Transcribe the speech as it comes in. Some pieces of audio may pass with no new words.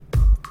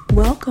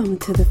Welcome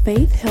to the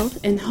Faith, Health,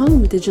 and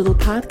Home Digital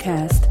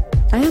Podcast.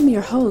 I am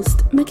your host,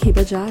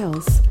 Makeba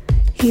Giles.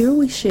 Here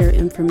we share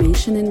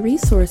information and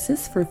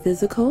resources for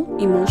physical,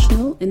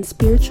 emotional, and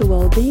spiritual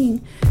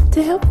well-being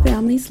to help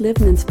families live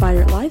an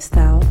inspired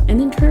lifestyle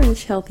and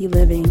encourage healthy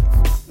living.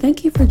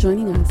 Thank you for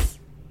joining us.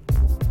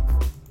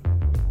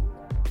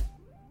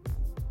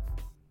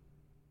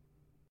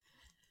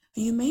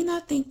 You may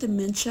not think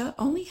dementia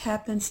only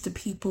happens to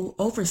people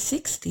over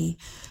 60,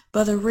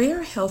 but a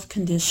rare health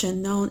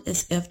condition known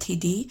as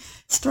FTD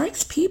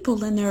strikes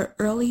people in their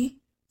early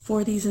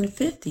 40s and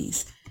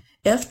 50s.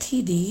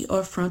 FTD,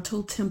 or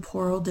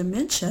frontotemporal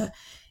dementia,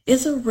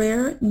 is a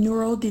rare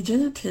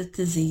neurodegenerative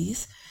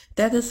disease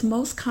that is the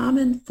most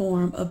common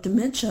form of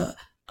dementia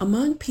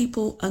among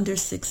people under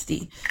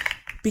 60.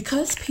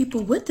 Because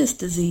people with this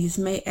disease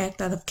may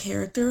act out of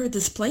character or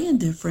display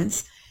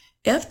indifference,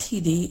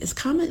 FTD is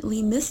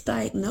commonly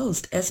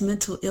misdiagnosed as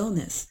mental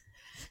illness.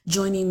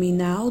 Joining me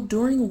now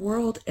during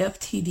World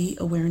FTD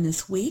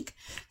Awareness Week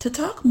to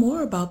talk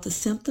more about the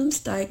symptoms,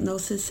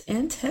 diagnosis,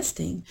 and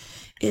testing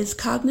is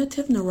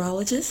cognitive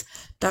neurologist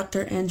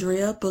Dr.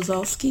 Andrea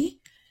Buzalski,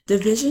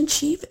 Division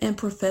Chief and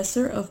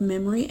Professor of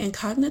Memory and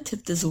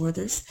Cognitive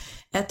Disorders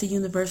at the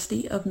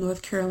University of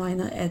North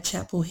Carolina at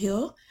Chapel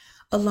Hill,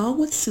 along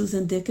with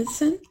Susan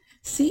Dickinson,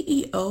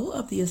 CEO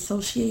of the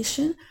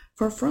Association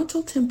for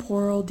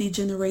Frontotemporal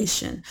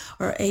Degeneration,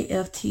 or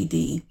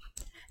AFTD.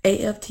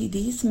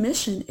 AFTD's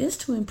mission is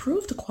to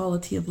improve the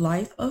quality of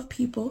life of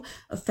people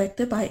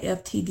affected by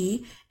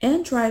FTD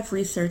and drive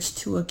research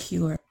to a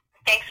cure.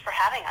 Thanks for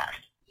having us.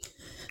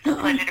 It's a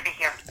pleasure to be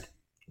here.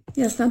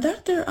 Yes, now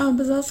Dr.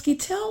 Buzalski,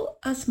 tell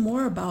us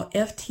more about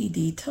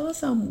FTD. Tell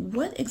us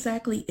what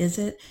exactly is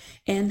it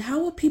and how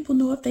will people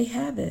know if they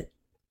have it?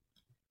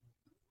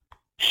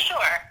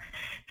 Sure.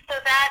 So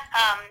that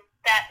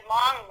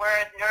long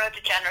word,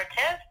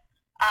 neurodegenerative,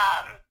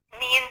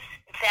 means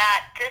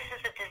that this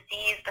is a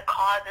disease that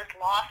causes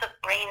loss of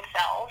brain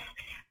cells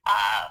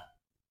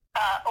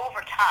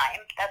over time.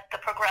 That's the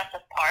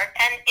progressive part.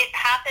 And it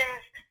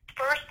happens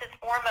first and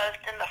foremost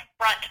in the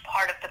front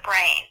part of the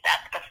brain.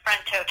 That's the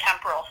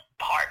frontotemporal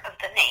part of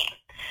the name.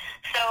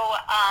 So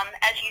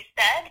as you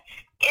said,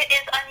 it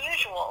is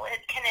unusual.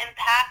 It can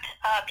impact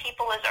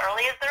people as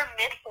early as their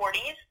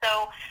mid-40s.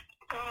 So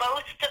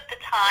most of the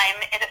time,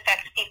 it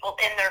affects people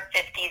in their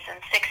 50s and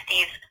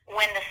 60s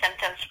when the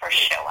symptoms first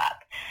show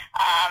up.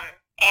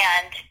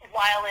 And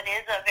while it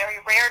is a very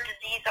rare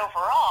disease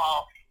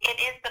overall, it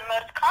is the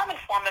most common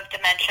form of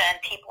dementia in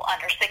people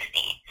under 60.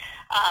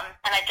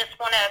 And I just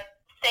want to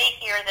say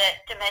here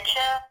that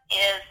dementia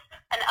is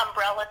an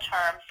umbrella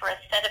term for a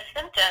set of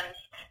symptoms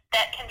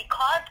that can be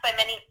caused by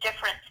many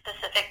different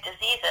specific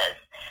diseases.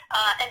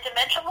 And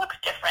dementia looks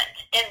different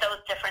in those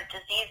different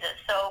diseases.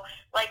 So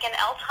like in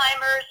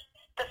Alzheimer's,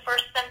 the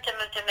first symptom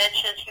of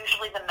dementia is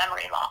usually the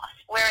memory loss,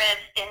 whereas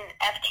in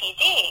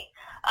FTD,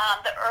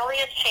 the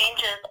earliest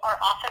changes are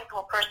often to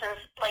a person's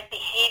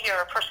behavior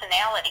or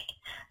personality,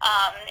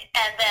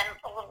 and then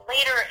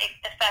later it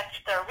affects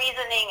their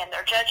reasoning and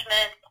their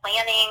judgment,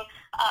 planning,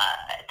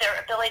 their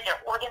ability to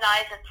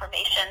organize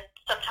information,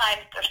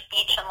 sometimes their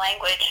speech and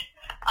language,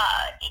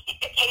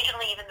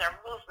 occasionally even their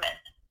movement.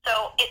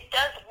 So it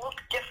does look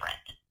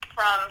different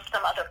from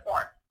some other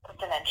forms of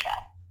dementia.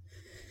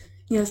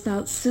 Yes,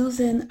 now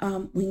Susan,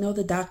 we know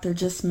the doctor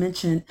just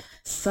mentioned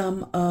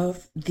some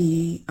of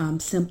the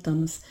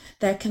symptoms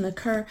that can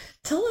occur.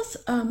 Tell us,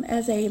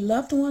 as a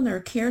loved one or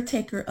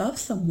caretaker of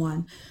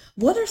someone,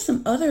 what are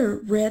some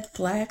other red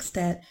flags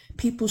that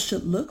people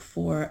should look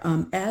for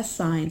as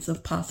signs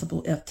of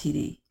possible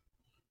FTD?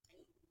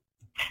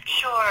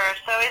 Sure.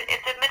 So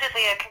it's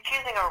admittedly a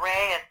confusing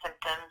array of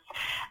symptoms.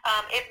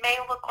 It may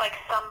look like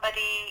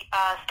somebody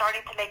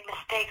starting to make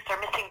mistakes or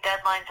missing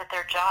deadlines at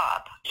their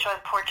job, showing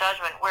poor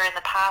judgment, where in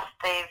the past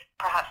they've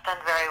perhaps done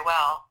very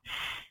well.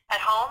 At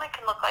home, it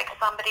can look like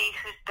somebody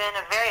who's been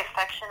a very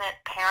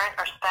affectionate parent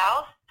or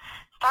spouse,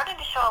 starting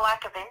to show a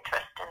lack of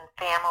interest in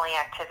family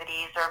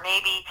activities, or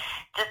maybe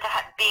just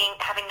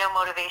having no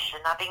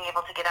motivation, not being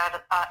able to get out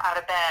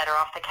of bed or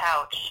off the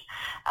couch.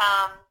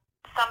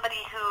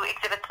 Somebody who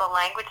exhibits the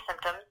language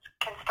symptoms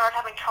can start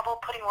having trouble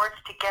putting words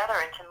together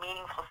into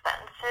meaningful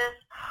sentences,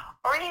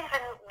 or even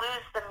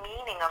lose the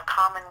meaning of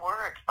common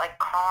words like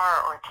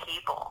car or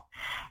table.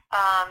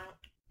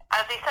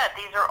 As I said,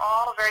 these are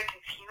all very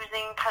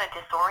confusing, kind of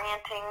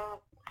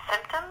disorienting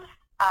symptoms.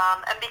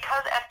 And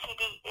because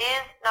FTD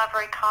is not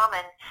very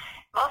common,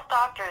 most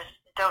doctors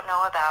don't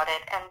know about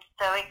it, and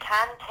so it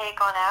can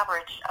take on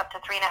average up to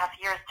 3.5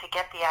 years to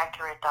get the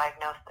accurate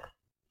diagnosis.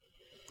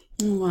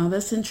 Wow,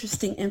 that's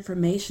interesting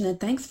information, and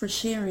thanks for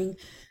sharing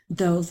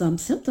those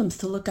symptoms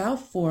to look out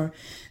for.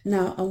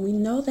 Now, we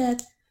know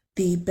that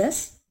the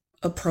best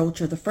approach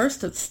or the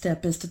first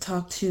step is to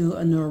talk to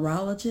a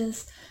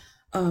neurologist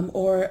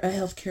or a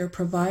healthcare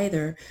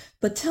provider.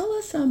 But tell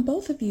us,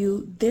 both of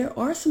you, there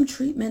are some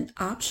treatment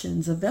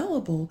options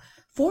available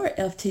for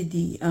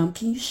FTD.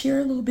 Can you share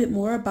a little bit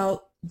more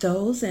about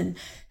those and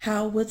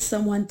how would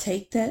someone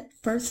take that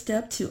first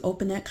step to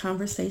open that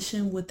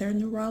conversation with their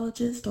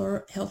neurologist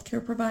or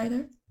healthcare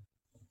provider?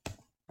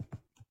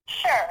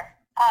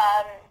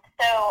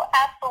 So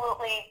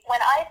absolutely,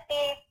 when I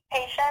see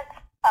patients,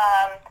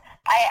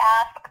 I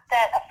ask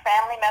that a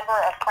family member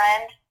or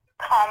friend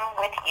come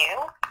with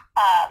you,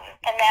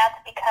 and that's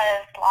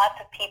because lots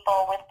of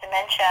people with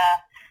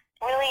dementia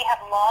really have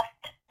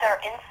lost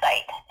their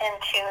insight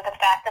into the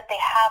fact that they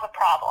have a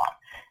problem.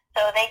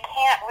 So they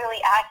can't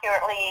really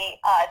accurately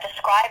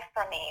describe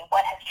for me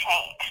what has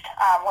changed,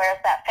 whereas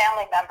that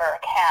family member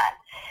can.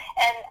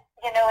 And,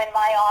 in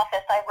my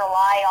office, I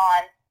rely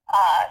on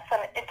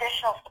some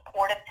additional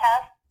supportive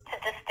tests to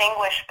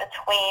distinguish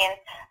between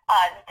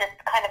this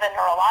kind of a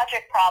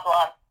neurologic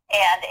problem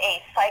and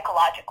a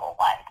psychological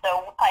one.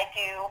 So I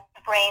do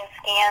brain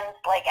scans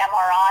like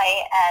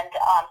MRI and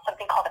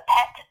something called a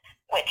PET,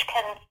 which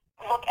can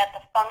look at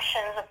the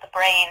functions of the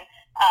brain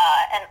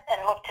and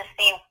look to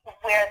see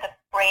where the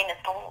brain is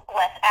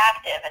less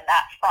active in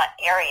that front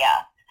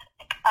area.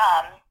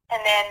 And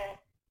then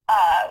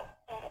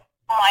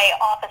my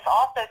office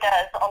also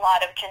does a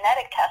lot of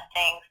genetic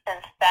testing,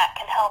 since that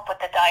can help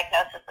with the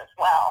diagnosis as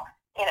well.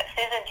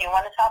 Susan, do you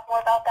want to talk more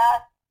about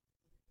that?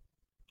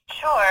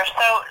 Sure.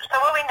 So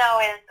what we know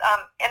is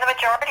in the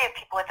majority of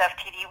people with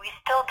FTD, we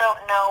still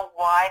don't know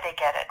why they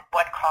get it,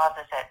 what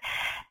causes it.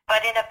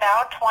 But in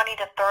about 20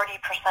 to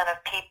 30% of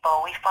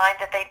people, we find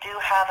that they do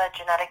have a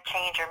genetic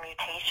change or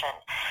mutation.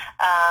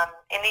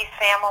 In these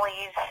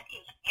families,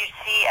 you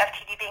see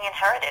FTD being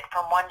inherited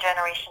from one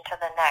generation to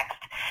the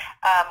next,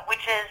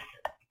 which is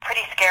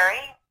pretty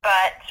scary.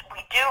 But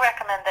we do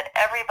recommend that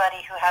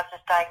everybody who has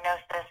this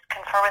diagnosis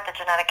confer with a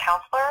genetic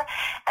counselor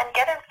and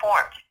get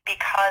informed,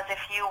 because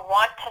if you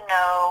want to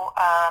know,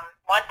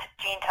 want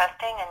gene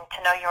testing and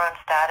to know your own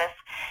status,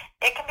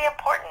 it can be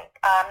important,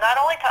 not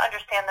only to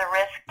understand the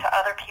risk to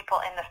other people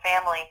in the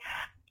family,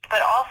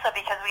 but also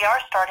because we are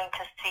starting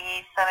to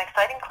see some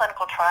exciting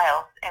clinical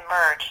trials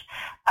emerge.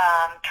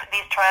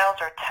 These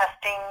trials are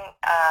testing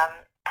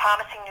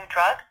promising new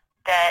drugs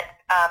that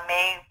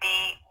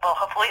will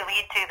hopefully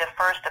lead to the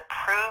first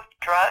approved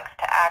drugs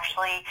to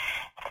actually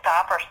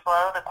stop or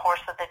slow the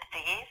course of the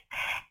disease.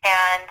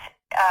 And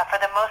for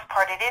the most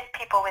part, it is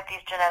people with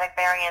these genetic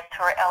variants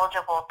who are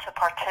eligible to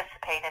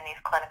participate in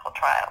these clinical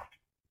trials.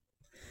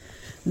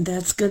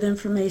 That's good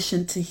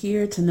information to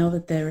hear, to know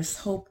that there is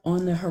hope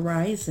on the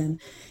horizon.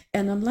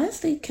 And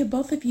lastly, can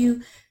both of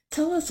you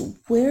tell us,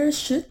 where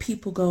should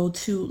people go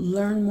to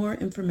learn more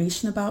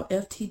information about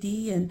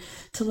FTD and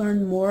to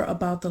learn more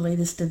about the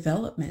latest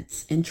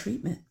developments in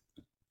treatment?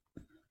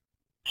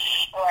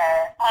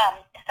 Sure.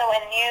 So a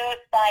new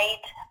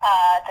site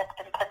that's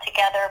been put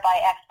together by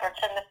experts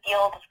in the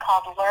field is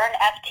called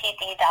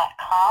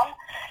LearnFTD.com.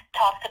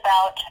 Talks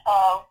about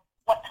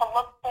what to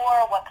look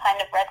for, what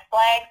kind of red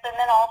flags, and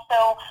then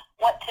also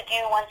what to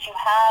do once you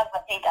have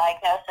a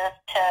diagnosis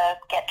to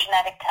get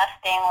genetic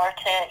testing or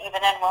to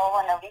even enroll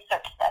in a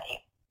research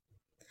study.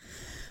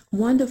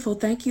 Wonderful.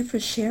 Thank you for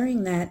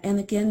sharing that. And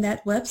again,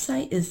 that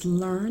website is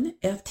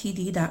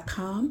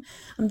LearnFTD.com.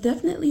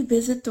 Definitely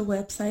visit the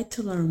website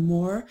to learn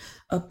more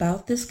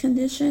about this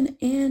condition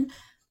and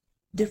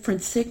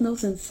different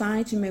signals and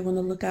signs you may want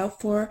to look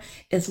out for,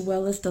 as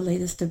well as the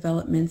latest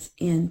developments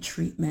in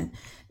treatment.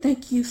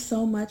 Thank you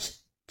so much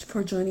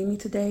for joining me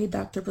today,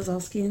 Dr.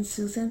 Brzezowski and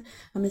Susan.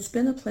 It's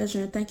been a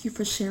pleasure, and thank you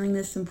for sharing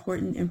this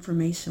important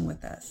information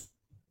with us.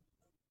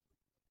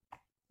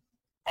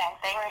 Thank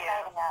you.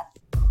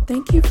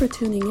 Thank you for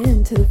tuning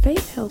in to the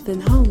Faith, Health,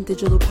 and Home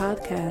digital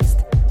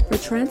podcast. For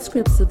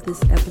transcripts of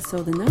this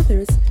episode and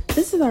others,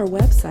 visit our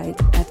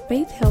website at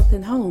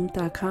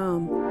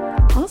faithhealthandhome.com.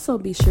 Also,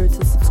 be sure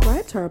to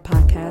subscribe to our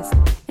podcast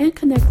and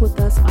connect with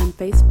us on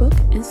Facebook,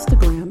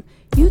 Instagram,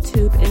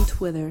 YouTube, and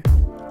Twitter.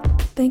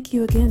 Thank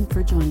you again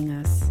for joining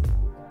us.